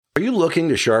Are you looking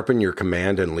to sharpen your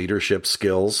command and leadership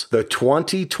skills? The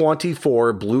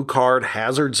 2024 Blue Card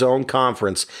Hazard Zone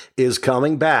Conference is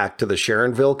coming back to the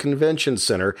Sharonville Convention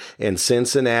Center in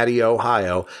Cincinnati,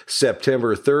 Ohio,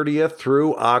 September 30th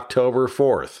through October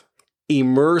 4th.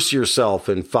 Immerse yourself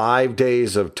in 5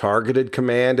 days of targeted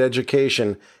command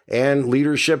education and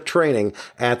leadership training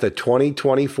at the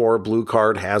 2024 Blue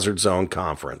Card Hazard Zone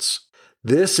Conference.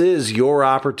 This is your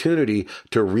opportunity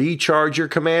to recharge your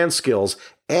command skills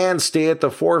and stay at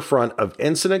the forefront of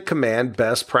incident command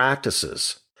best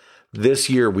practices. This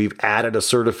year, we've added a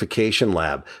certification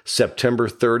lab, September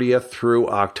 30th through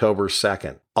October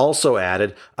 2nd. Also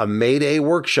added a Mayday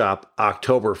workshop,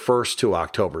 October 1st to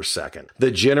October 2nd.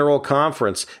 The general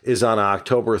conference is on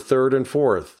October 3rd and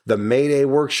 4th. The Mayday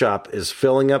workshop is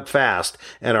filling up fast,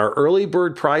 and our early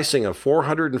bird pricing of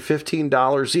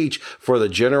 $415 each for the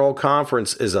general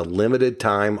conference is a limited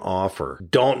time offer.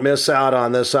 Don't miss out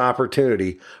on this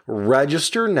opportunity.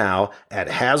 Register now at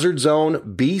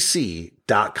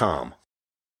hazardzonebc.com.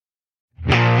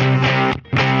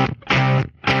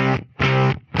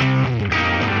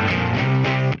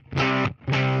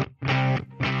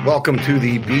 Welcome to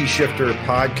the Bee Shifter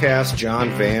podcast.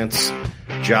 John Vance,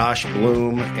 Josh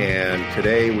Bloom, and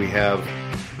today we have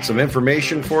some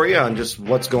information for you on just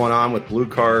what's going on with Blue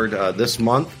Card this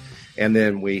month. And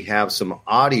then we have some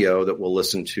audio that we'll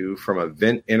listen to from a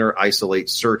Vent Inter Isolate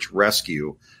Search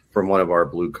Rescue from one of our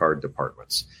Blue Card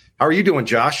departments. How are you doing,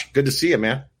 Josh? Good to see you,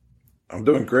 man. I'm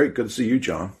doing great. Good to see you,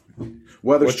 John.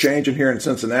 Weather's changing here in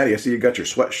Cincinnati. I see you got your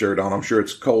sweatshirt on. I'm sure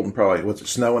it's cold and probably, what's it,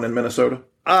 snowing in Minnesota?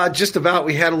 Just about.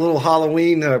 We had a little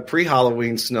Halloween,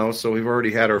 pre-Halloween snow, so we've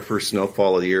already had our first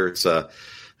snowfall of the year. It's a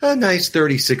nice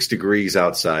 36 degrees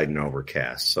outside and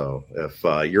overcast. So if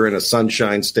you're in a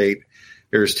sunshine state,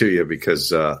 here's to you,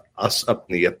 because us up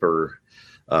in the upper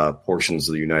portions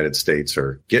of the United States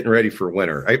are getting ready for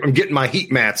winter. I'm getting my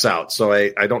heat mats out, so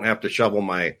I don't have to shovel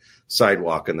my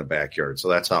sidewalk in the backyard. So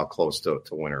that's how close to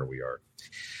winter we are.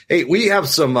 Hey, we have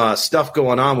some stuff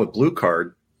going on with Blue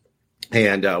Card.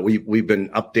 And we've been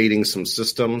updating some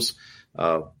systems.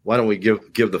 Why don't we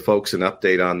give the folks an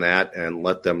update on that and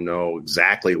let them know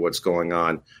exactly what's going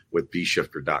on with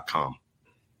bshifter.com.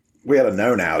 We had a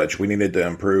known outage. We needed to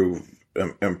improve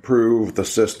the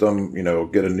system,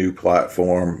 get a new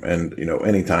platform. And,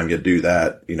 anytime you do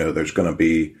that, there's going to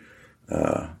be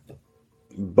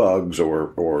bugs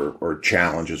or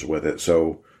challenges with it.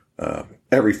 So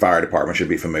every fire department should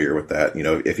be familiar with that.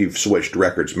 If you've switched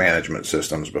records management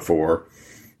systems before,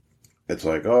 it's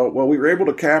like, oh, well, we were able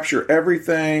to capture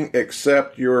everything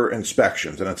except your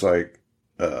inspections. And it's like,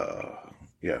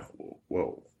 yeah,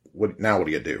 well, what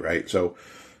do you do? Right. So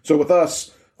with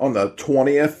us on the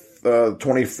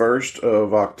 21st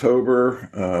of October,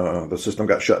 the system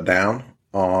got shut down.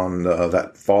 On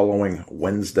that following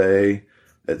Wednesday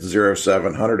at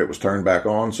 0700, it was turned back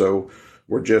on. So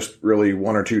we're just really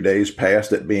 1 or 2 days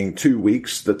past it being 2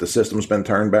 weeks that the system's been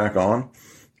turned back on.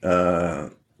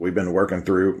 We've been working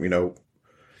through,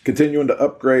 continuing to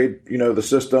upgrade, the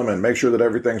system and make sure that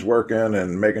everything's working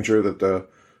and making sure that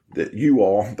that you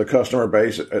all, the customer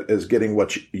base, is getting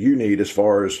what you need as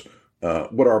far as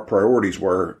what our priorities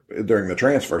were during the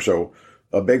transfer. So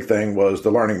a big thing was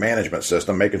the learning management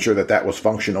system, making sure that that was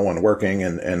functional and working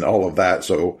and all of that.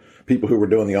 So people who were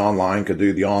doing the online could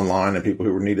do the online, and people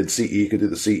who needed CE could do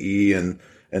the CE, and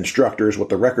instructors with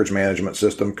the records management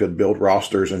system could build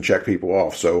rosters and check people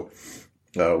off. So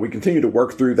we continue to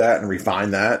work through that and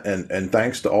refine that. And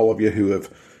thanks to all of you who have,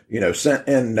 sent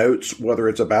in notes, whether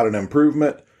it's about an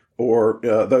improvement or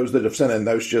those that have sent in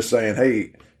notes just saying,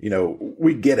 hey,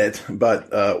 we get it,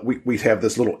 but we have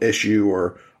this little issue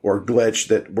or glitch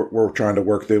that we're trying to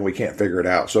work through and we can't figure it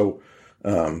out. So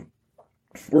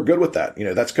we're good with that.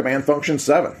 That's command function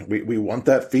 7. We want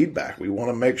that feedback. We want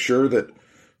to make sure that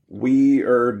we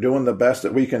are doing the best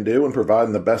that we can do and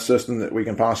providing the best system that we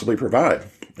can possibly provide.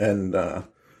 And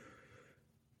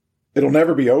it'll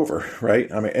never be over,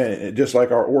 right? I mean, and just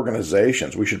like our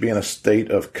organizations, we should be in a state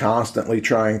of constantly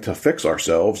trying to fix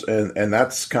ourselves. And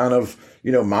that's kind of,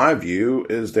 my view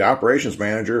is the operations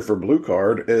manager for Blue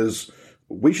Card is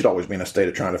we should always be in a state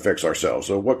of trying to fix ourselves.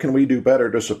 So what can we do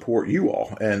better to support you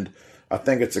all? And I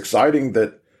think it's exciting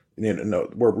that,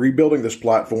 we're rebuilding this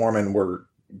platform and we're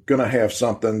going to have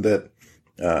something that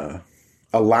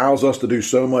allows us to do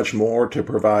so much more to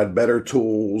provide better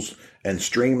tools and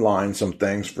streamline some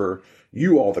things for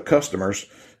you all, the customers,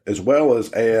 as well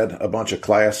as add a bunch of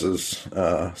classes,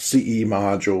 CE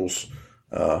modules,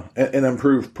 and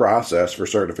improve process for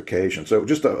certification. So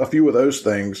just a few of those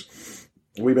things.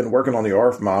 We've been working on the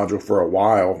ARF module for a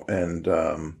while, and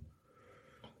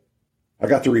I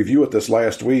got to review it this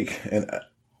last week, and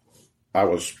I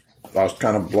was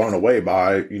kind of blown away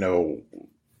by,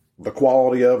 the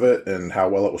quality of it and how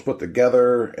well it was put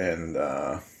together. And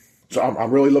so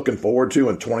I'm really looking forward to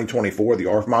in 2024, the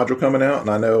ARF module coming out. And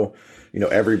I know,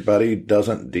 everybody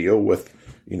doesn't deal with,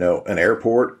 an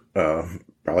airport.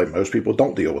 Probably most people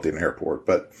don't deal with an airport,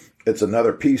 but it's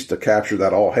another piece to capture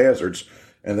that all hazards.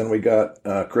 And then we got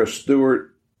Chris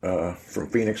Stewart from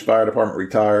Phoenix Fire Department,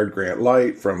 retired, Grant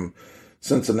Light from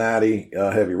Cincinnati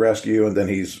Heavy Rescue, and then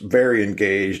he's very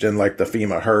engaged in like the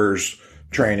FEMA HERS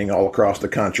training all across the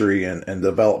country and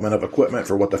development of equipment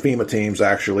for what the FEMA teams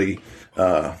actually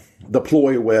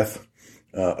deploy with,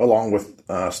 along with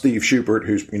Steve Schubert,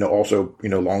 who's also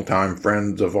longtime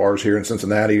friends of ours here in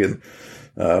Cincinnati and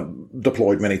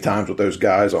deployed many times with those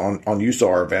guys on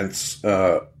USAR events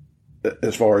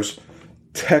as far as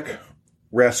tech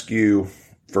rescue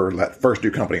for that first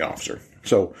due company officer.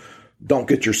 So don't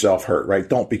get yourself hurt, right?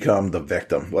 Don't become the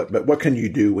victim. But what can you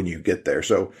do when you get there?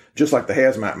 So just like the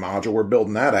hazmat module, we're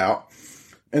building that out.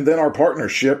 And then our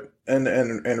partnership and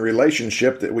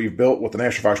relationship that we've built with the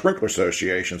National Fire Sprinkler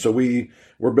Association. So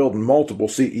we're building multiple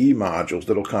CE modules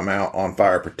that'll come out on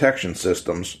fire protection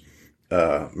systems,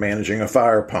 managing a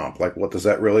fire pump. Like, what does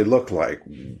that really look like?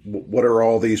 What are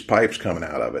all these pipes coming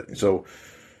out of it? So,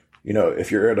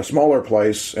 if you're at a smaller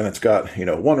place and it's got,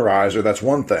 one riser, that's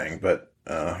one thing. But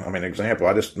example,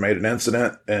 I just made an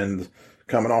incident and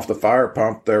coming off the fire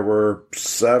pump, there were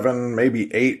 7,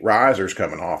 maybe 8 risers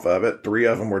coming off of it. 3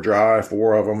 of them were dry,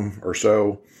 4 of them or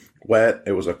so wet.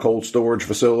 It was a cold storage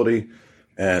facility,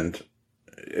 and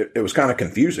it was kind of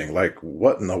confusing. Like,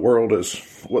 what in the world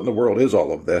is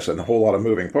all of this, and a whole lot of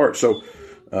moving parts. So,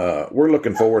 we're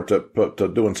looking forward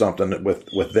to doing something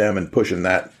with them and pushing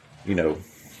that,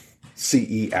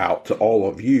 CE out to all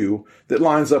of you that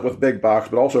lines up with big box,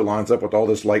 but also lines up with all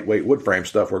this lightweight wood frame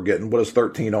stuff we're getting. What does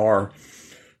 13R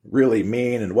really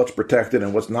mean, and what's protected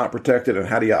and what's not protected, and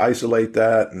how do you isolate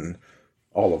that, and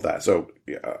all of that. So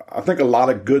I think a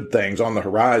lot of good things on the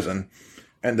horizon.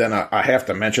 And then I have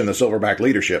to mention the Silverback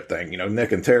leadership thing.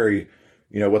 Nick and Terry,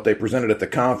 what they presented at the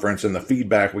conference and the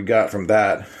feedback we got from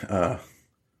that,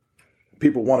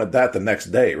 people wanted that the next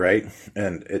day, right?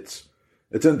 And it's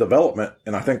in development,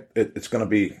 and I think it's going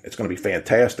to be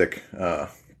fantastic.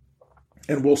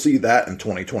 And we'll see that in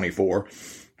 2024.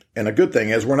 And a good thing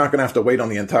is we're not going to have to wait on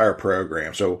the entire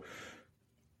program. So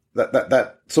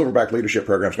that Silverback leadership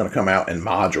program is going to come out in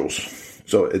modules.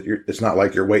 So it's not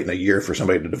like you're waiting a year for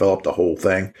somebody to develop the whole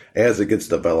thing. As it gets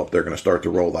developed, they're going to start to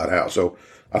roll that out. So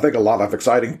I think a lot of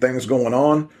exciting things going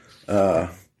on.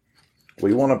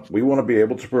 We want to be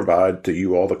able to provide to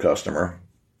you, all the customer,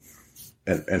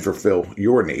 and fulfill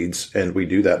your needs. And we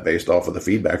do that based off of the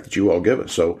feedback that you all give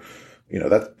us. So,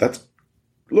 that's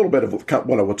a little bit of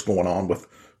what's going on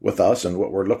with us and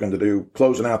what we're looking to do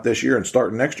closing out this year and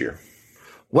starting next year.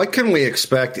 What can we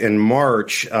expect in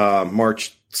March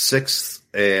 6th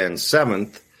and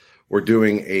 7th? We're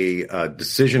doing a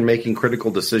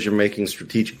critical decision-making,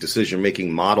 strategic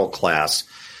decision-making model class.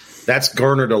 That's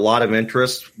garnered a lot of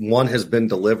interest. One has been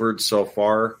delivered so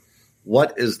far.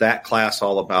 What is that class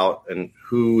all about, and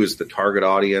who is the target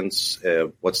audience?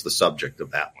 What's the subject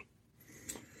of that one?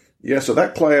 Yeah, so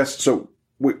that class,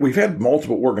 we've had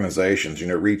multiple organizations,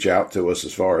 reach out to us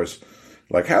as far as,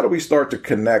 like, how do we start to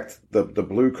connect the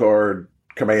Blue Card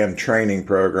Command training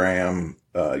program,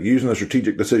 using the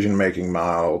strategic decision-making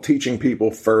model, teaching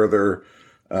people further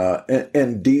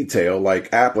in detail,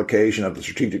 like application of the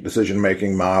strategic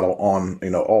decision-making model on,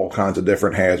 all kinds of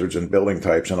different hazards and building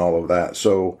types and all of that.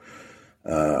 So,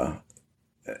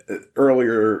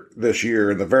 earlier this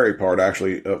year, in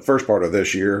the first part of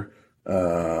this year,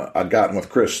 I'd gotten with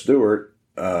Chris Stewart,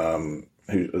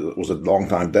 who was a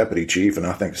longtime deputy chief, and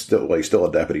I think he's still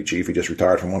a deputy chief. He just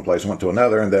retired from one place and went to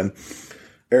another. And then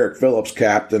Eric Phillips,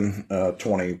 captain,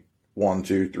 21,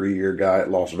 2, 3 year guy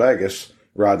at Las Vegas,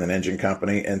 riding an engine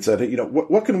company, and said,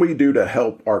 what can we do to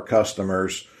help our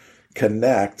customers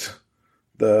connect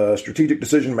the strategic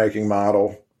decision-making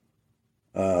model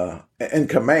and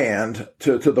command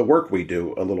to the work we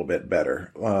do a little bit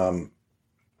better.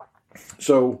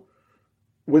 So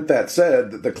with that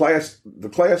said, the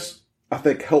class, I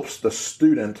think, helps the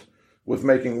student with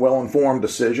making well-informed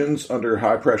decisions under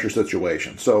high-pressure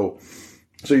situations. So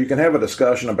you can have a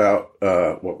discussion about,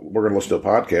 we're going to listen to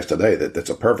a podcast today that's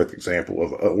a perfect example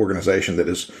of an organization that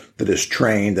is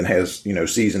trained and has,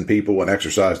 seasoned people and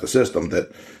exercised the system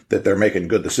that they're making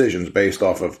good decisions based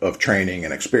off of training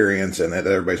and experience, and that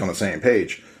everybody's on the same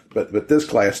page. But this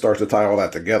class starts to tie all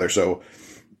that together. So,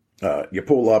 you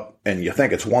pull up and you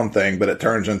think it's one thing, but it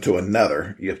turns into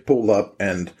another. You pull up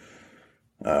and,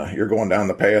 you're going down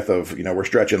the path of, we're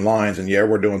stretching lines and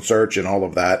we're doing search and all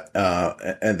of that.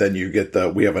 And then you get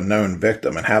we have a known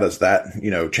victim, and how does that,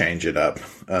 change it up?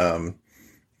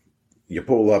 You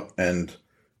pull up and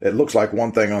it looks like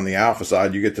one thing on the Alpha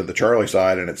side, you get to the Charlie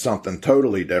side and it's something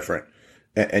totally different.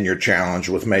 And you're challenged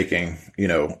with making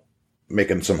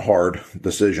some hard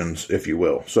decisions, if you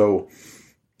will. So,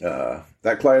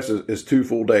 that class is 2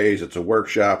 full days. It's a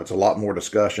workshop. It's a lot more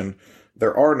discussion.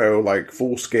 There are no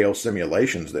full scale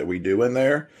simulations that we do in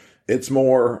there. It's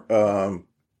more,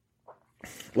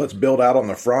 let's build out on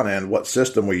the front end what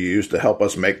system we use to help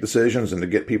us make decisions and to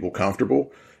get people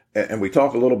comfortable. And we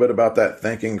talk a little bit about that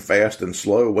thinking fast and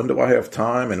slow. When do I have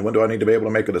time and when do I need to be able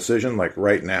to make a decision? Like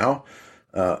right now,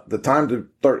 the time to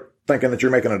start thinking that you're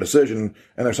making a decision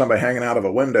and there's somebody hanging out of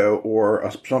a window,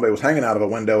 or somebody was hanging out of a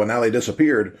window and now they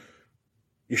disappeared.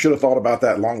 You should have thought about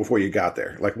that long before you got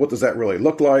there. Like, what does that really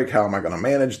look like? How am I going to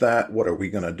manage that? What are we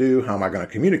going to do? How am I going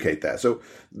to communicate that? So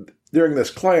during this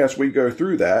class, we go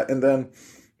through that, and then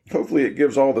hopefully it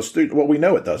gives all the students, well, we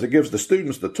know it does. It gives the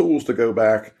students the tools to go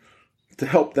back to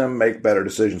help them make better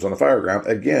decisions on the fire ground.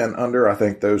 Again, under, I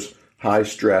think, those high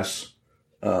stress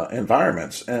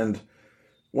environments. And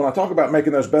when I talk about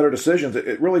making those better decisions,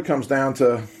 it really comes down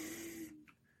to,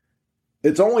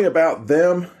 it's only about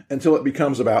them until it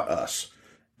becomes about us.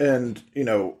 And,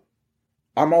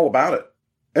 I'm all about it.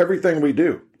 Everything we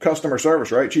do, customer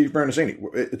service, right? Chief Bernasini,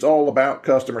 it's all about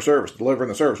customer service, delivering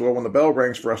the service. Well, when the bell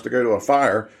rings for us to go to a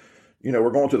fire,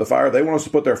 we're going to the fire. They want us to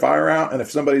put their fire out. And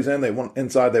if somebody's they want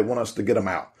us to get them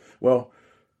out. Well,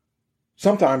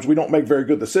 sometimes we don't make very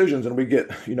good decisions and we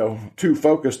get, too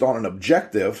focused on an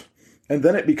objective, and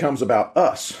then it becomes about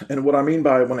us. And what I mean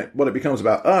by what it becomes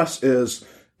about us is,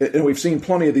 and we've seen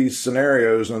plenty of these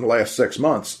scenarios in the last 6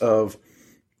 months,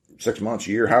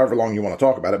 year, however long you want to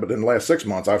talk about it. But in the last 6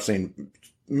 months, I've seen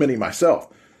many myself.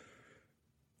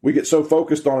 We get so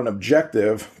focused on an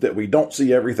objective that we don't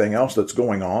see everything else that's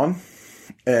going on.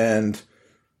 And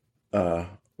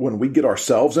when we get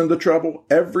ourselves into trouble,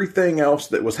 everything else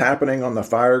that was happening on the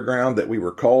fire ground that we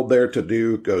were called there to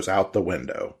do goes out the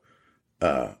window.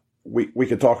 We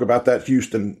could talk about that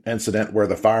Houston incident where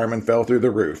the fireman fell through the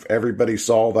roof. Everybody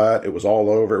saw that. It was all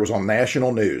over. It was on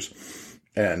national news.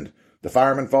 And the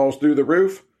fireman falls through the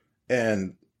roof,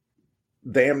 and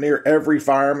damn near every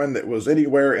fireman that was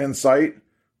anywhere in sight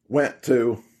went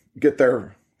to get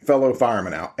their fellow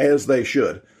firemen out, as they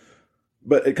should.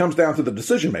 But it comes down to the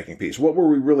decision-making piece. What were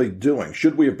we really doing?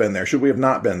 Should we have been there? Should we have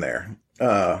not been there?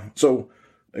 So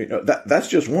that's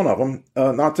just one of them.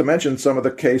 Not to mention some of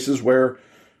the cases where,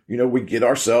 we get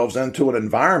ourselves into an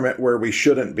environment where we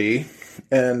shouldn't be,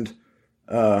 and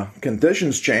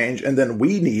conditions change, and then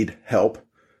we need help.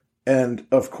 And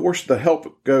of course, the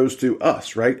help goes to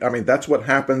us, right? I mean, that's what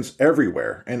happens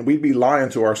everywhere. And we'd be lying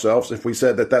to ourselves if we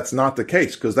said that that's not the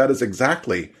case, because that is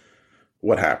exactly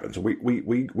what happens.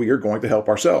 We are going to help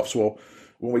ourselves. Well,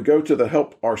 when we go to the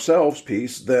help ourselves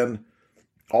piece, then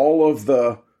all of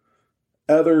the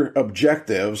other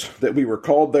objectives that we were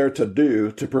called there to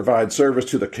do to provide service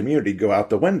to the community go out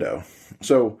the window.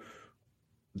 So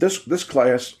this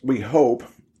class, we hope,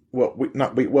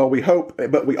 we hope,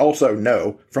 but we also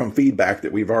know from feedback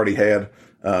that we've already had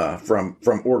from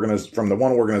the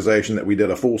one organization that we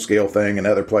did a full scale thing, and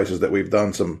other places that we've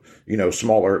done some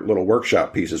smaller little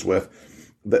workshop pieces with,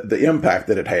 the impact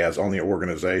that it has on the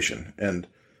organization. And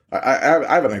I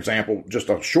have an example, just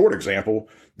a short example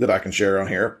that I can share on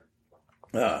here.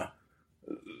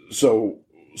 So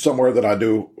somewhere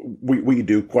that we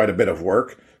do quite a bit of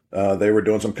work. They were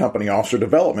doing some company officer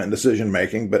development and decision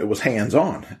making, but it was hands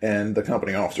on. And the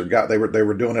company officer they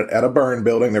were doing it at a burn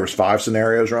building. There was 5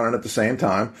 scenarios running at the same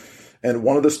time. And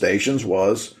one of the stations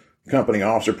was company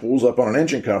officer pulls up on an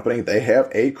engine company. They have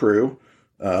a crew.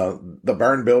 The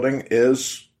burn building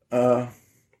is,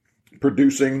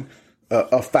 producing,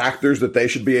 factors that they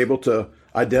should be able to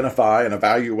identify and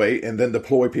evaluate and then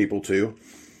deploy people to.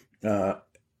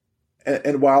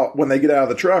 And when they get out of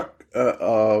the truck,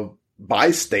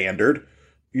 bystander,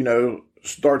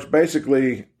 starts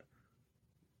basically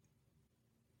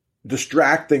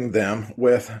distracting them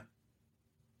with,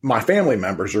 my family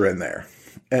members are in there.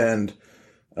 And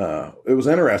it was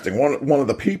interesting. One of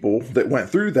the people that went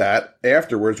through that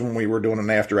afterwards, when we were doing an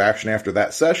after action after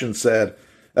that session, said,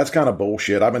 "That's kind of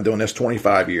bullshit. I've been doing this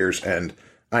 25 years and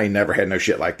I ain't never had no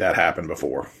shit like that happen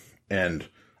before. And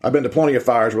I've been to plenty of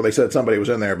fires where they said somebody was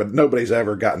in there, but nobody's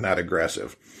ever gotten that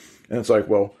aggressive." And it's like,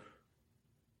 well,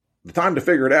 the time to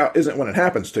figure it out isn't when it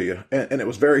happens to you. And it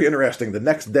was very interesting. The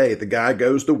next day, the guy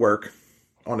goes to work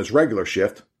on his regular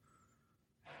shift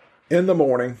in the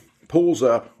morning, pulls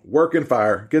up, working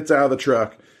fire, gets out of the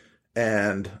truck,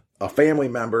 and a family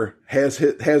member has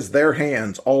their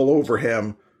hands all over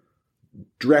him,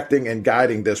 directing and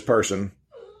guiding this person,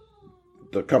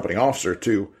 the company officer,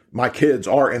 to, my kids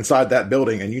are inside that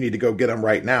building and you need to go get them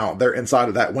right now. They're inside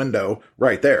of that window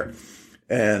right there.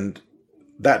 And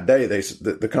that day, this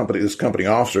company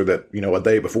officer that, a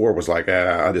day before was like,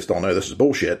 I just don't know, this is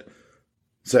bullshit,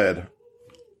 said,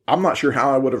 I'm not sure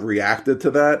how I would have reacted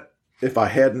to that if I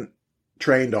hadn't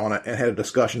trained on it and had a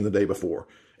discussion the day before.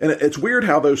 And it's weird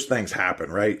how those things happen,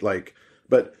 right? Like,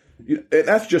 but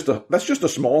that's just a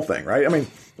small thing, right? I mean,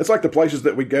 it's like the places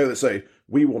that we go that say,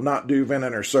 we will not do vent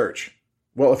enter search.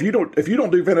 Well, if you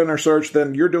don't do vent enter search,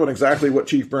 then you're doing exactly what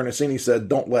Chief Bernasini said,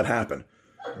 don't let happen.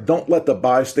 Don't let the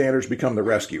bystanders become the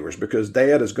rescuers, because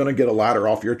Dad is going to get a ladder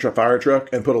off your fire truck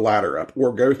and put a ladder up,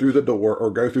 or go through the door, or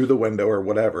go through the window, or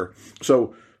whatever.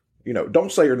 So,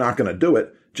 don't say you're not going to do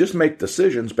it. Just make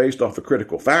decisions based off the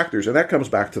critical factors. And that comes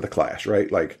back to the class,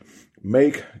 right? Like,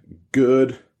 make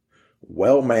good,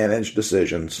 well-managed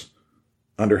decisions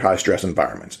under high-stress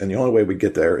environments. And the only way we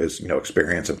get there is,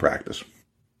 experience and practice.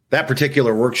 That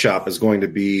particular workshop is going to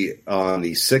be on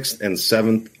the 6th and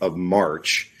 7th of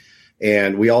March.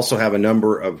 And we also have a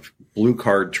number of Blue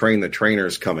Card Train the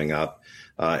Trainers coming up,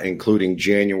 including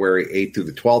January 8th through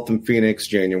the 12th in Phoenix,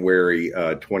 January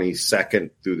 22nd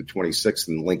through the 26th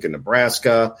in Lincoln,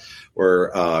 Nebraska.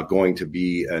 We're going to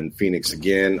be in Phoenix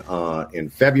again in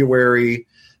February.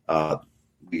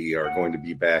 We are going to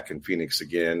be back in Phoenix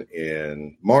again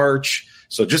in March.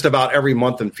 So just about every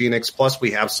month in Phoenix, plus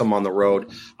we have some on the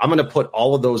road. I'm going to put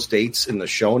all of those dates in the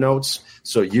show notes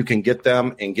so you can get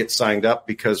them and get signed up,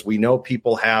 because we know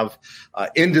people have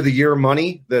end of the year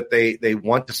money that they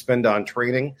want to spend on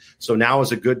training. So now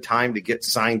is a good time to get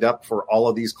signed up for all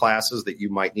of these classes that you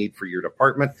might need for your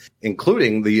department,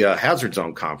 including the Hazard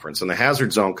Zone Conference. And the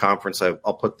Hazard Zone Conference,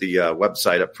 I'll put the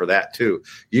website up for that too.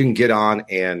 You can get on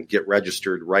and get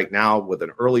registered right now with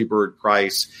an early bird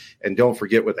price. And don't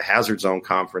forget, with the Hazard Zone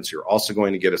Conference, you're also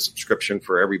going to get a subscription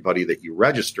for everybody that you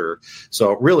register.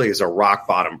 So it really is a rock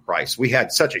bottom price. We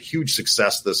had such a huge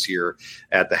success this year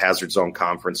at the Hazard Zone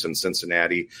Conference in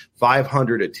Cincinnati.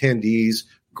 500 attendees,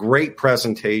 great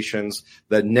presentations.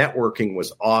 The networking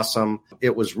was awesome.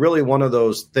 It was really one of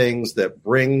those things that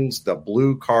brings the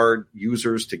Blue Card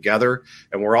users together,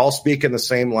 and we're all speaking the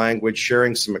same language,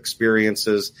 sharing some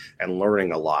experiences and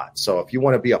learning a lot. So if you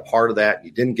want to be a part of that,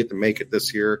 you didn't get to make it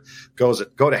this year, go to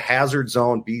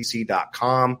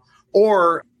hazardzonebc.com,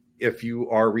 or if you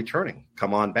are returning,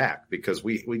 come on back, because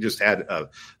we just had a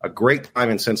great time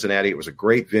in Cincinnati. It was a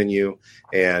great venue.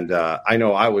 And I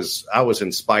know I was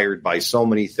inspired by so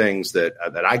many things that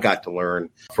I got to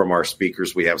learn from our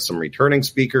speakers. We have some returning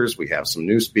speakers. We have some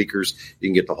new speakers. You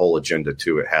can get the whole agenda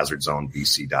too at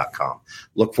hazardzonebc.com.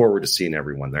 Look forward to seeing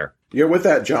everyone there. Yeah, with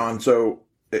that, John. So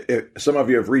if some of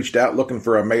you have reached out looking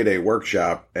for a Mayday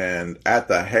workshop, and at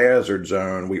the Hazard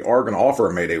Zone, we are going to offer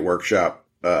a Mayday workshop,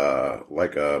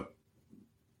 like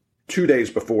 2 days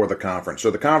before the conference.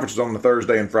 So the conference is on the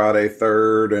Thursday and Friday,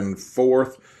 3rd and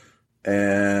 4th,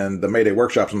 and the Mayday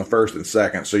workshop's on the 1st and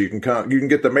 2nd. So you can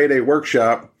get the Mayday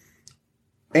workshop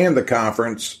and the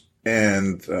conference,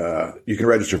 and you can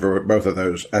register for both of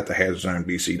those at the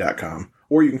hazardzonebc.com,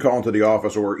 or you can call into the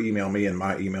office or email me, and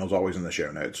my email's always in the show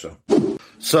notes.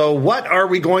 So what are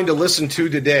we going to listen to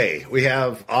today? We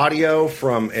have audio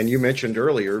from, and you mentioned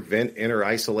earlier, Vent, Enter,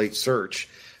 Isolate, Search.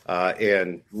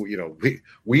 And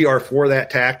we are for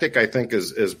that tactic. I think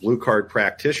as Blue Card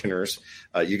practitioners,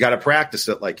 you got to practice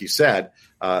it, like you said,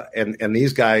 and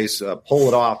these guys pull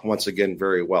it off once again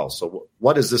very well. So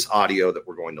what is this audio that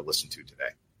we're going to listen to today?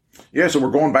 Yeah, so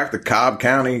we're going back to Cobb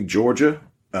County, Georgia.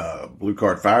 Blue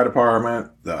Card Fire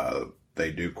Department.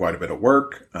 They do quite a bit of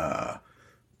work.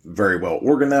 Very well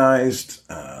organized.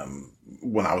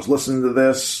 When I was listening to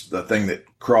this, the thing that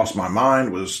crossed my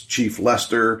mind was Chief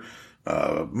Lester.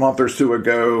 A month or two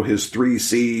ago, his 3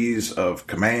 C's of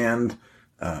command,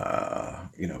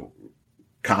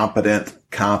 competent,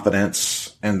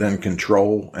 confidence, and then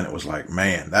control. And it was like,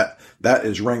 man, that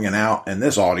is ringing out in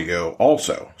this audio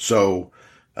also. So,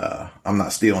 I'm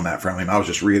not stealing that from him. I was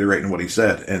just reiterating what he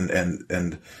said.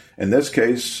 And in this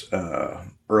case,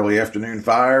 early afternoon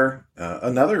fire,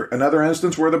 another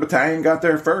instance where the battalion got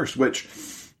there first, which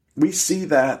we see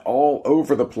that all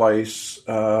over the place,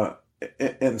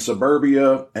 in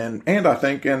suburbia and I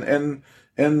think in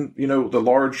the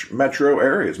large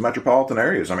metropolitan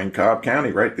areas. I mean, Cobb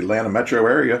County, right? The Atlanta metro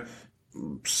area,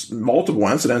 multiple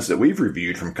incidents that we've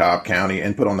reviewed from Cobb County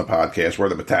and put on the podcast where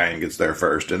the battalion gets there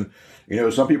first. And,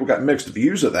 some people got mixed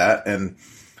views of that. And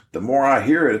the more I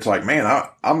hear it, it's like, man,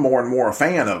 I'm more and more a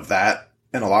fan of that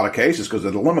in a lot of cases because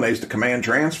it eliminates the command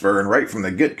transfer, and right from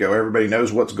the get-go, everybody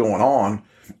knows what's going on.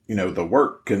 The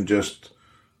work can just,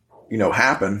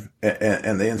 happen,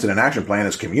 and the incident action plan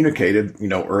is communicated,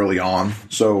 early on.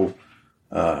 So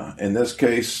in this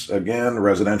case, again,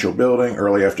 residential building,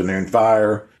 early afternoon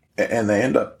fire, and they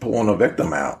end up pulling a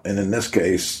victim out. And in this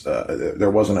case,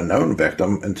 there wasn't a known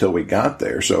victim until we got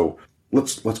there. So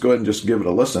let's go ahead and just give it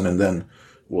a listen, and then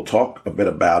we'll talk a bit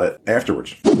about it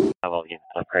afterwards. All units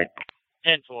upgrade.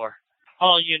 10-4.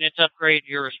 All units upgrade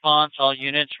your response. All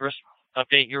units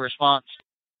update your response.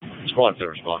 Squad to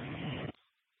respond.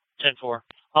 10-4.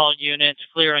 All units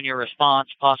clear on your response.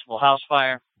 Possible house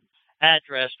fire.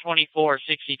 Address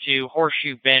 2462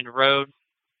 Horseshoe Bend Road.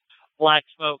 Black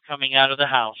smoke coming out of the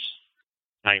house.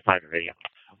 95 radio.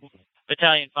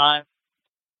 Battalion 5.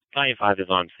 Battalion 5 is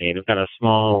on scene. We've got a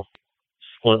small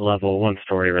split-level,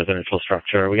 one-story residential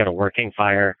structure. We got a working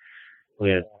fire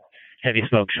with heavy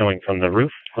smoke showing from the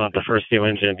roof. We'll have the first CO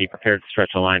engine be prepared to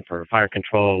stretch a line for fire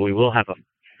control. We will have a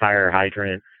fire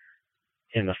hydrant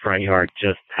in the front yard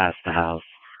just past the house.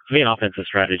 It'll be an offensive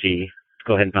strategy.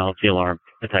 Go ahead and balance the alarm.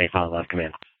 Battalion 5 left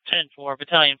command. 10-4.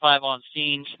 Battalion 5 on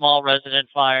scene. Small resident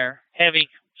fire. Heavy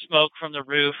smoke from the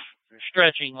roof.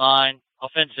 Stretching line.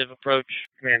 Offensive approach.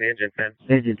 Command Engine 10.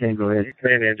 Engine 10, go ahead.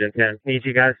 Command Engine 10. Need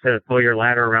you guys to pull your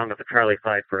ladder around to the Charlie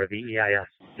side for a VEIS.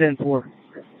 10-4.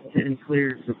 10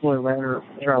 clear. Deploy ladder.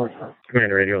 Charlie side.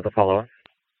 Command radio to follow up.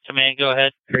 Command, go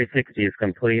ahead. 360 is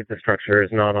complete. The structure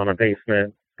is not on a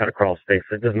basement. Got a crawl space.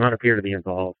 It does not appear to be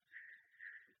involved.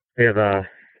 We have a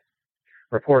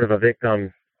report of a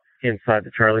victim inside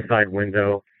the Charlie side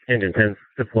window. Engine 10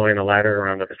 deploying a ladder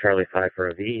around to the Charlie side for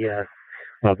a VES.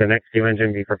 While the next two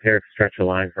engine be prepared to stretch a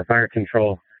line for fire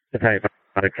control. Battalion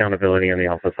 5 accountability on the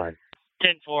Alpha side.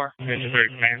 10-4.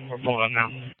 Command, we're pulling up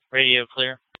now. Radio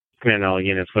clear. Command all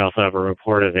units. We also have a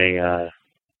report of a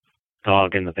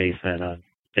dog in the basement, a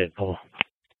pit bull.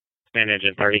 Command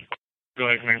Engine 30. Go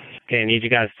ahead, Command. Okay, I need you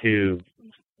guys to,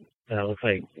 looks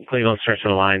like Cleveland stretching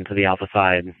a line to the Alpha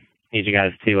side. Need you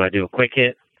guys to do a quick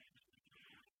hit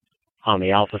on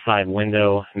the Alpha side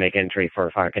window and make entry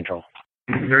for fire control.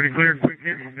 30 cleared, quick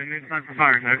hit. Inside for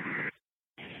fire, no.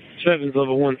 7's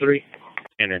level 1-3.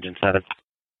 And Engine 7.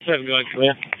 7 going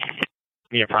clear.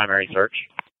 Need a primary search.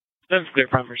 7's clear,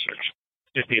 primary search.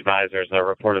 Just be advised, there's a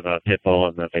report of a pit bull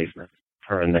in the basement,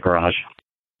 or in the garage.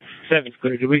 7's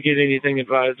clear. Did we get anything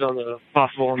advised on the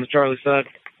possible on the Charlie side?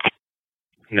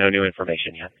 No new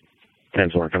information yet.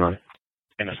 10's working on it.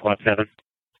 And a squad 7.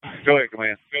 Go ahead,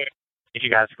 Command. Go ahead. If you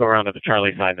guys go around to the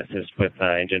Charlie side and assist with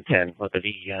Engine 10 with the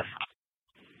VES.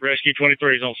 Rescue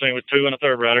 23 is on scene with 2 and a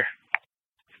third rider.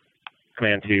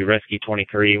 Command to Rescue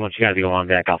 23. Once you guys go on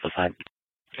deck, Alpha side.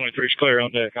 23 is clear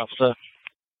on deck, Alpha side.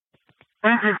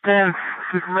 Engine 10,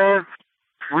 Command.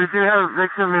 We do have a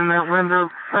victim in that window.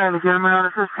 Trying to get him out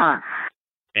at this time.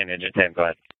 And Engine 10, go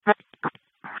ahead.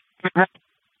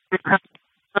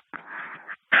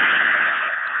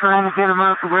 Trying to get him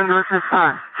out the window at this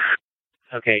time.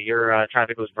 Okay, your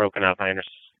traffic was broken up. I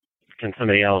understand. Can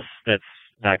somebody else that's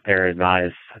back there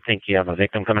advise? I think you have a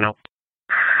victim coming out.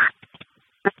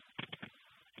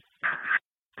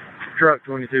 Truck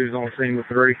 22 is on scene with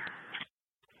 3.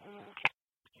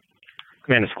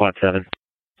 Command to Squad 7.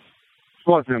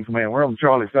 Squad 7, Command. We're on the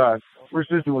Charlie side. We're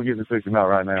assisting with getting the victim out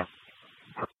right now.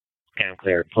 Okay, I'm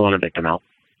clear. Pulling a victim out.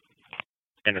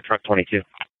 And the truck 22.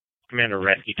 Commander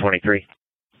Rescue 23.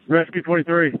 Rescue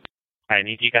 23. I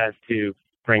need you guys to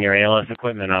bring your ALS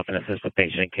equipment up and assist with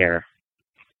patient care.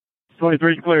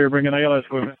 23 is clear. Bring in ALS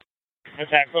equipment.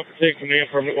 Attack 6 from the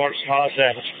informant wants hot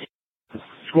savage.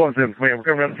 Squad 7, Command. We're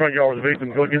coming around the front yard with the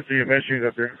victim. Go against the issues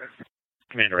up there.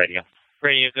 Commander radio.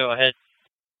 Radio, go ahead.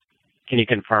 Can you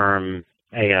confirm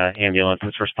a ambulance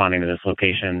that's responding to this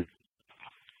location?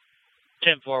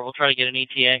 10-4, we'll try to get an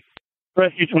ETA.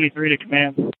 Rescue 23 to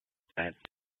command.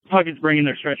 Huggins bringing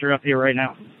their stretcher up here right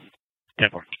now.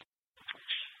 10-4.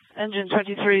 Engine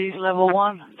 23, level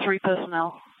 1, 3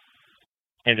 personnel.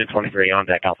 Engine 23, on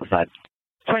deck, Alpha side.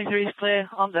 23 is clear,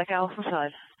 on deck, Alpha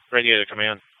side. Radio to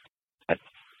command.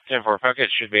 10-4, package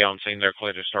should be on scene. They're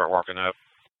clear to start walking up.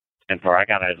 10-4, I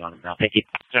got eyes on them now. Thank you.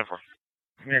 10-4.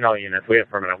 Command all units, we have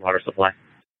permanent water supply.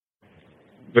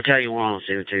 Battalion 1 on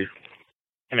scene 2.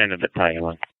 Command of Battalion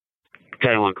 1.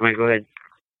 Battalion 1, command, go ahead.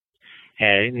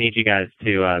 Hey, I need you guys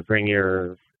to bring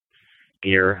your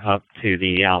gear up to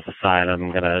the Alpha side.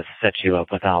 I'm going to set you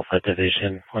up with Alpha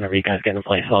Division. Whenever you guys get in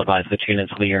place, I'll advise which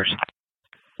units will be yours.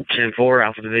 10-4,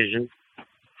 Alpha Division.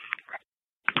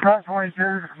 Truck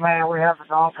 22, Command. We have the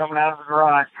dog coming out of the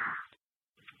garage.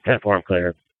 10-4, I'm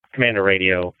clear. Commander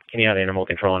radio, can you have animal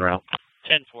control en route?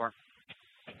 10-4.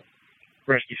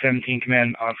 Rescue 17,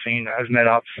 command on scene as med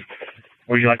ops.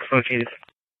 Where you like located?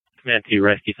 Command 2,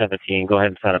 Rescue 17. Go ahead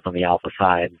and set up on the Alpha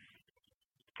side.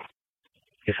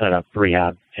 You set up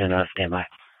rehab and standby.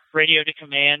 Radio to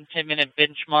command, 10-minute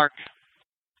benchmark.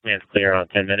 Command's clear on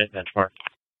 10-minute benchmark.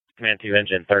 Command 2,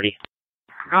 engine 30.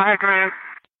 Go ahead, command.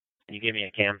 Can you give me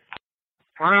a cam?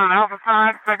 We're on Alpha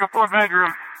side, second floor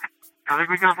bedroom. I think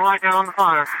we got blackout on the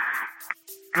fire.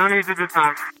 No need to this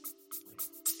time.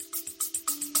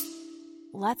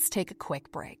 Let's take a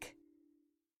quick break.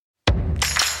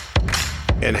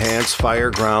 Enhance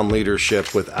fireground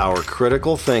leadership with our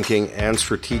critical thinking and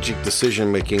strategic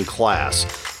decision-making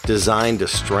class designed to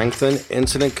strengthen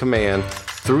incident command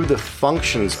through the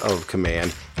functions of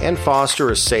command and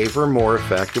foster a safer, more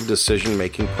effective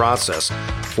decision-making process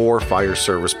for fire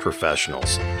service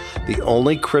professionals. The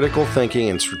only critical thinking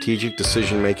and strategic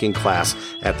decision-making class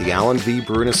at the Alan V.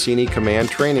 Brunacini Command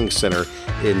Training Center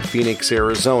in Phoenix,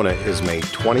 Arizona is May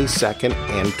 22nd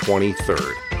and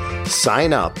 23rd.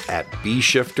 Sign up at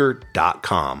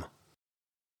bshifter.com.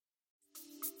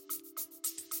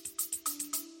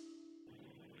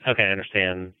 Okay, I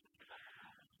understand.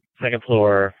 Second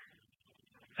floor,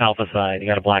 Alpha side. You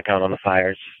got a blackout on the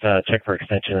fires. Check for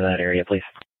extension in that area, please.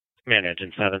 Command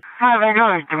engine 7. How are they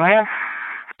going, command?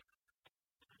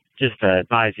 Just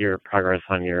advise your progress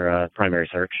on your primary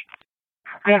search.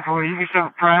 Definitely, you can show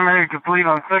primary complete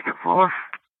on second floor.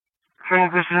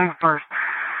 Transition first.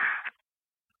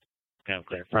 Okay, I'm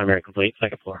clear. Primary complete,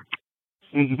 second floor.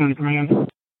 Engine 30, command.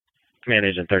 Command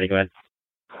engine 30, go ahead.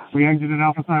 We exited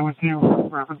Alpha side with 2.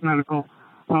 Reference medical.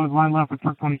 Close line left with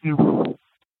truck 22.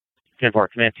 10-4,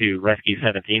 command 2, rescue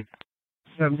 17.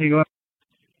 17, go ahead.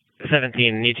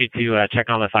 17, need you to check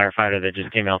on the firefighter that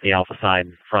just came out the Alpha side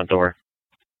front door.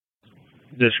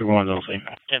 District 1's on scene.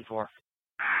 10-4.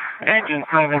 Engine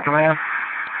 7, command.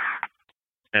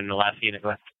 And the last unit, go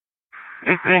ahead.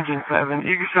 It's engine 7.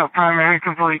 You can show primary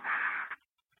complete.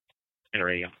 And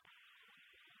radio.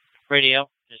 Radio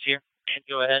is here. And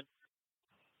go ahead.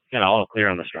 Got all clear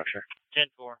on the structure.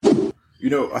 10-4. You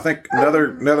know, I think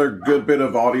another good bit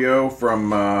of audio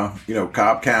from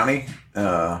Cobb County.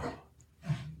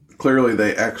 Clearly,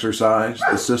 they exercised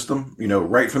the system,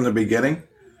 right from the beginning.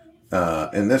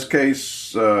 In this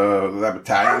case, that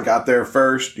battalion got there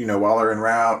first. While they're en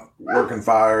route, working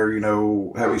fire.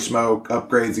 Heavy smoke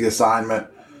upgrades the assignment.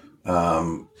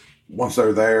 Once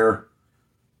they're there,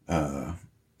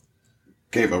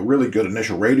 gave a really good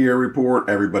initial radio report.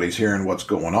 Everybody's hearing what's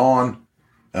going on.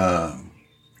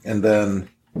 And then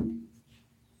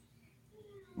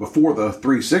before the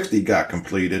 360 got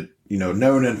completed,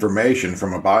 known information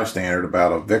from a bystander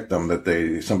about a victim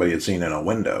that somebody had seen in a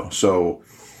window. So,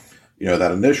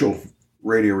 that initial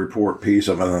radio report piece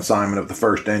of an assignment of the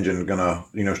first engine gonna,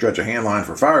 stretch a hand line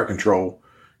for fire control,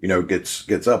 gets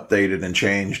updated and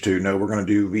changed to no, we're gonna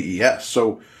do VES.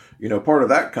 So, part of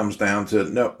that comes down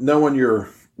to knowing your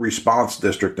response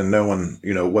district and knowing,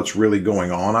 what's really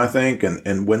going on, I think,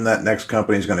 and when that next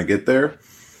company is going to get there.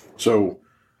 So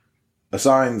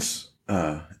assigns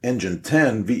engine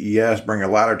 10 VES, bring a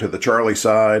ladder to the Charlie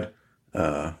side.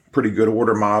 Pretty good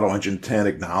order model. Engine 10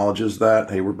 acknowledges that.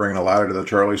 Hey, we're bringing a ladder to the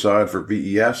Charlie side for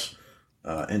VES.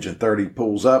 Engine 30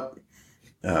 pulls up.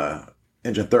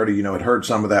 Engine 30, had heard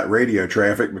some of that radio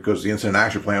traffic because the incident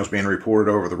action plan was being reported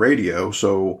over the radio.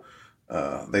 So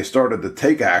they started to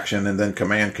take action, and then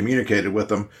command communicated with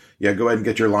them. Yeah, go ahead and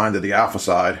get your line to the Alpha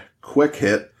side. Quick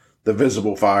hit the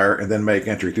visible fire, and then make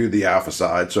entry through the Alpha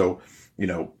side. So,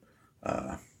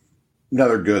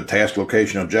 another good task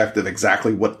location objective,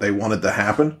 exactly what they wanted to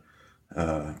happen.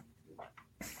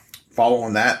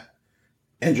 Following that,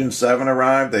 Engine 7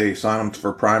 arrived. They assigned them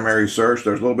for primary search.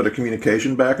 There's a little bit of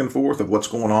communication back and forth of what's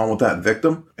going on with that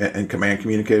victim. And command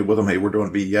communicated with them, hey, we're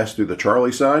doing VES through the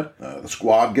Charlie side. The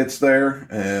squad gets there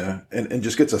and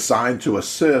just gets assigned to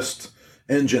assist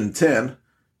Engine 10.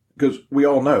 Because we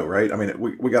all know, right? I mean,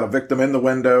 we got a victim in the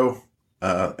window.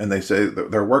 And they say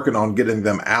that they're working on getting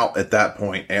them out at that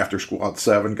point after Squad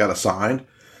 7 got assigned.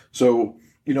 So,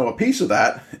 a piece of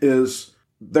that is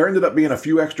there ended up being a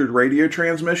few extra radio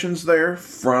transmissions there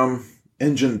from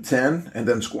Engine 10, and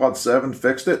then Squad 7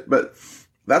 fixed it. But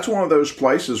that's one of those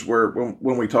places where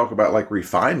when we talk about like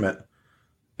refinement,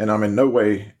 and I'm in no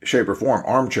way, shape, or form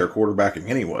armchair quarterbacking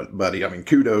anybody. I mean,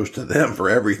 kudos to them for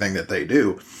everything that they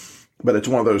do. But it's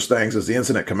one of those things as the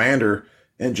incident commander,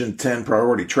 Engine 10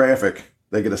 priority traffic,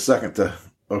 they get a second to,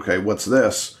 okay, what's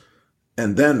this?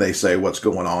 And then they say what's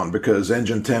going on, because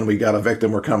Engine 10, we got a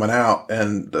victim, we're coming out,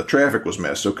 and the traffic was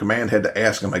missed. So command had to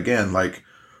ask them again, like,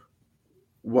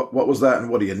 what was that and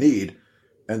what do you need?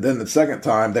 And then the second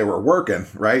time they were working,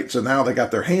 right? So now they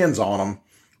got their hands on them.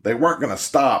 They weren't going to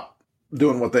stop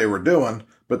doing what they were doing,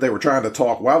 but they were trying to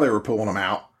talk while they were pulling them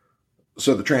out.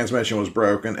 So the transmission was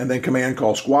broken, and then command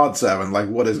calls Squad 7, like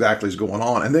what exactly is going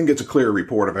on, and then gets a clear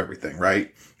report of everything,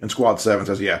 right? And Squad 7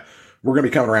 says, yeah, we're going to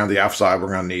be coming around the Alpha side.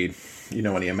 We're going to need,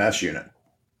 an EMS unit.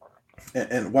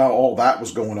 And while all that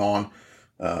was going on,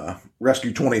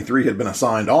 Rescue 23 had been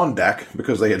assigned on deck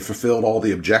because they had fulfilled all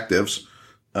the objectives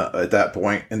at that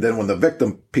point. And then when the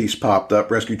victim piece popped up,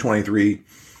 Rescue 23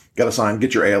 got assigned,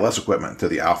 get your ALS equipment to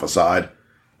the Alpha side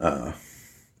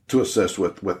to assist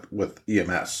with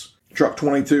EMS. Truck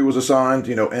 22 was assigned,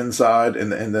 inside,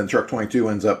 and then Truck 22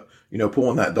 ends up,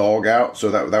 pulling that dog out. So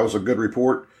that was a good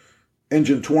report.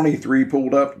 Engine 23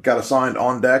 pulled up, got assigned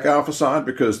on deck Alpha side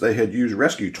because they had used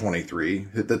Rescue 23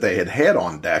 that they had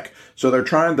on deck. So they're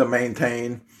trying to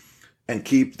maintain and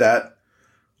keep that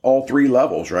all three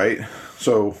levels, right?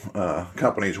 So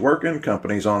companies working,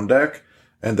 companies on deck,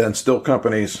 and then still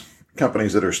companies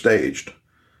that are staged.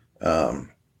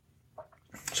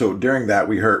 So during that,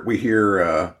 we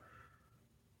hear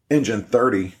Engine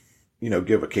 30,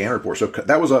 give a CAN report. So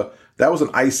that was an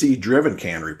IC driven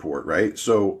CAN report, right?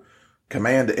 So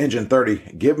command to Engine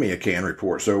 30, give me a CAN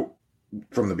report. So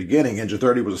from the beginning, Engine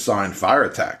 30 was assigned fire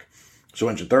attack. So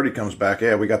Engine 30 comes back,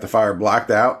 yeah, we got the fire blacked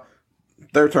out.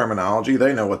 Their terminology,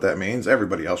 they know what that means.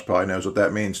 Everybody else probably knows what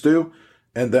that means too.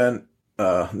 And then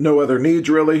no other needs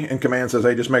really. And command says,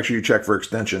 hey, just make sure you check for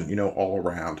extension, all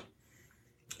around,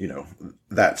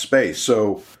 that space.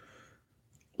 So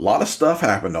a lot of stuff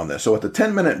happened on this. So at the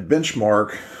 10-minute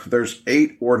benchmark, there's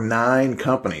 8 or 9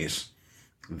 companies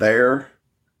there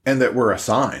and that were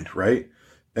assigned, right?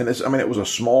 And it was a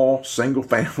small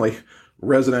single-family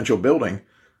residential building,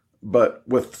 but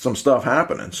with some stuff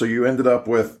happening. So you ended up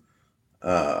with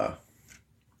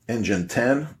Engine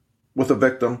 10 with a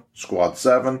victim, Squad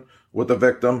 7 with a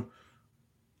victim,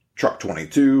 Truck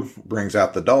 22 brings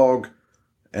out the dog,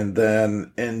 and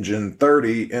then Engine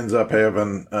 30 ends up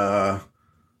having a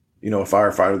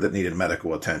firefighter that needed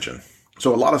medical attention.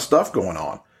 So a lot of stuff going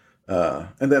on.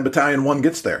 And then Battalion 1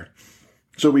 gets there.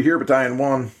 So we hear Battalion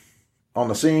 1 on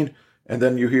the scene, and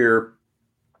then you hear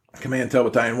command tell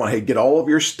Battalion 1, hey, get all of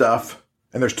your stuff.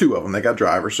 And there's 2 of them. They got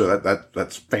drivers, so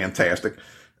that's fantastic.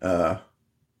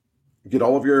 Get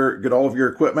all of your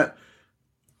equipment.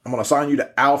 I'm going to assign you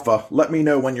to Alpha. Let me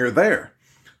know when you're there.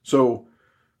 So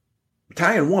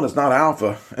Battalion 1 is not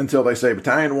Alpha until they say,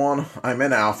 Battalion 1, I'm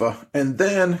in Alpha. And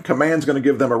then command's going to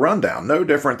give them a rundown. No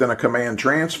different than a command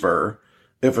transfer.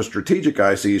 If a strategic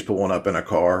IC is pulling up in a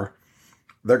car,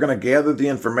 they're going to gather the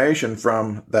information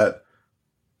from that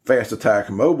fast attack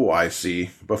mobile IC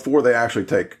before they actually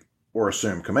take or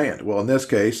assume command. Well, in this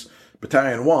case,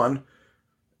 Battalion 1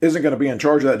 isn't going to be in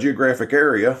charge of that geographic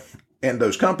area and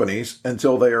those companies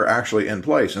until they are actually in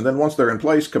place. And then once they're in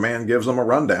place, command gives them a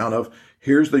rundown of,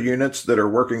 here's the units that are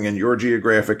working in your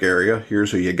geographic area.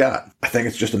 Here's who you got. I think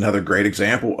it's just another great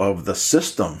example of the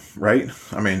system, right?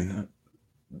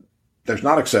 There's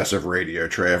not excessive radio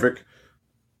traffic,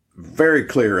 very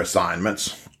clear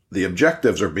assignments. The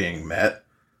objectives are being met.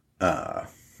 The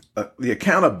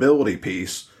accountability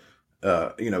piece,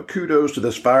 kudos to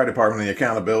this fire department, the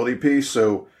accountability piece.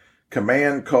 So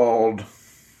command called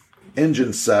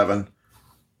Engine 7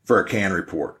 for a CAN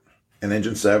report. And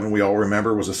Engine 7, we all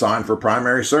remember, was assigned for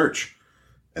primary search.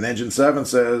 And Engine 7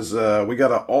 says, we got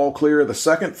to all clear the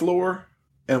 2nd floor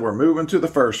and we're moving to the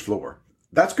 1st floor.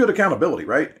 That's good accountability,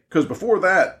 right? Because before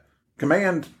that,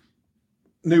 command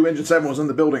knew Engine 7 was in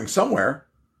the building somewhere,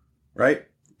 right?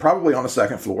 Probably on the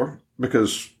 2nd floor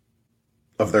because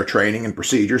of their training and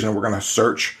procedures. And we're going to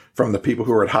search from the people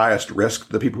who are at highest risk,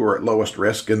 the people who are at lowest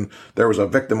risk. And there was a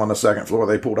victim on the 2nd floor.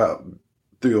 They pulled out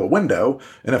through a window.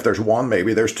 And if there's 1,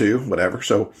 maybe there's 2, whatever.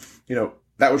 So,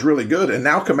 that was really good. And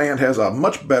now command has a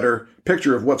much better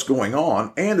picture of what's going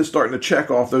on and is starting to check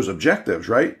off those objectives,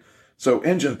 right? So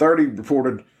Engine 30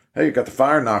 reported, hey, you got the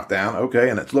fire knocked down. Okay.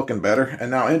 And it's looking better. And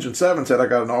now Engine 7 said, I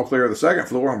got an all clear of the 2nd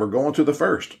floor and we're going to the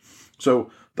 1st.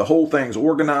 So the whole thing's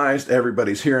organized.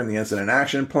 Everybody's hearing the incident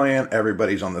action plan.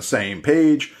 Everybody's on the same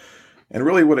page. And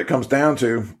really what it comes down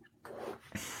to,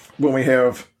 when we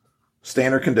have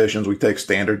standard conditions, we take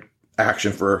standard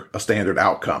action for a standard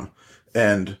outcome.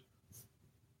 And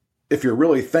if you're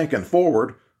really thinking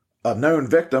forward, a known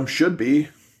victim should be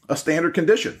a standard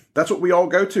condition. That's what we all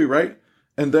go to, right?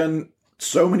 And then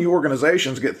so many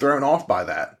organizations get thrown off by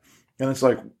that. And it's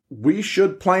like, we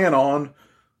should plan on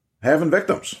having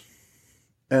victims.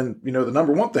 And, the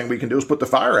number one thing we can do is put the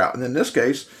fire out. And in this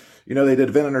case, they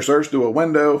did vent and search through a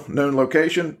window, known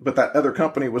location, but that other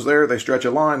company was there. They stretch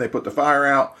a line. They put the fire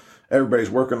out. Everybody's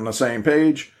working on the same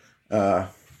page.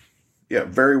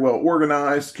 Very well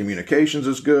organized. Communications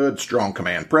is good. Strong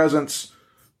command presence.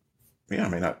 yeah, I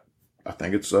mean, I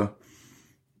think it's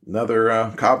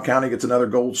another Cobb County gets another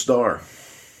gold star.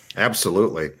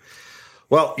 Absolutely.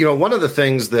 Well, you know, one of the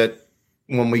things that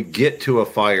when we get to a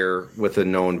fire with a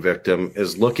known victim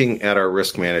is looking at our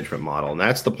risk management model. And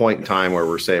that's the point in time where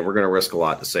we're saying we're going to risk a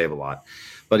lot to save a lot.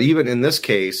 But even in this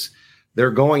case,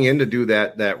 they're going in to do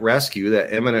that rescue,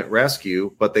 that imminent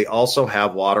rescue, but they also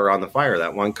have water on the fire.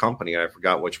 That one company, I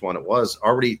forgot which one it was,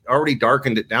 already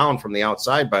darkened it down from the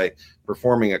outside by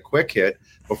performing a quick hit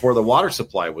before the water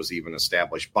supply was even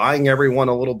established, buying everyone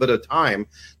a little bit of time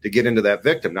to get into that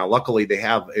victim. Now, luckily, they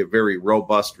have a very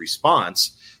robust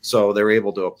response, so they're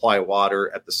able to apply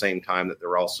water at the same time that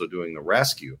they're also doing the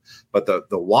rescue. But the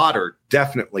water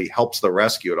definitely helps the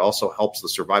rescue. It also helps the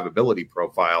survivability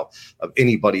profile of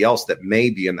anybody else that may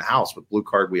be in the house. With Blue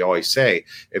Card, we always say,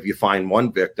 if you find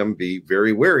one victim, be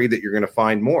very wary that you're going to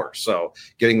find more. So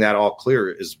getting that all clear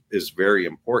is very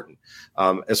important.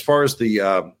 As far as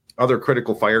the other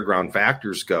critical fireground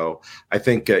factors go, I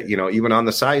think, even on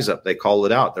the size up, they call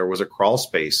it out. There was a crawl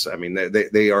space. I mean,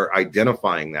 they are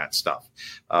identifying that stuff.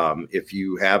 If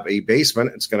you have a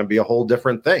basement, it's going to be a whole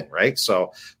different thing, right?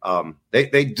 So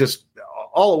they just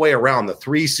all the way around the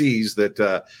 3 C's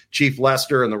that Chief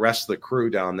Lester and the rest of the crew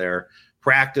down there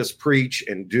practice, preach,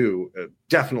 and do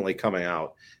definitely coming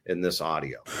out in this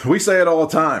audio. We say it all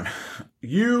the time.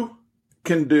 You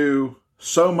can do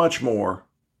so much more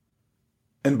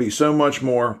and be so much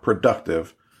more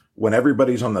productive when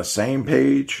everybody's on the same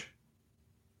page,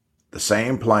 the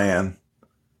same plan,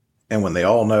 and when they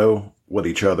all know what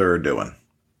each other are doing.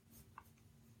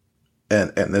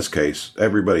 And in this case,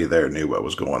 everybody there knew what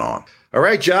was going on. All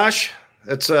right, Josh,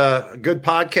 that's a good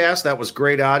podcast. That was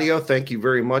great audio. Thank you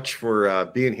very much for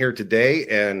being here today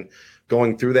and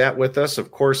going through that with us.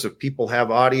 Of course, if people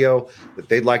have audio that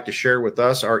they'd like to share with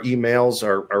us, our emails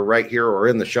are right here or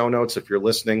in the show notes. If you're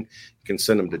listening, you can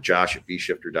send them to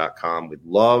josh@vshifter.com. We'd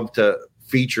love to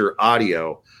feature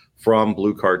audio from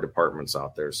Blue Card departments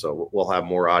out there. So we'll have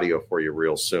more audio for you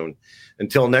real soon.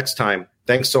 Until next time,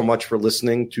 thanks so much for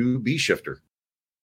listening to V Shifter.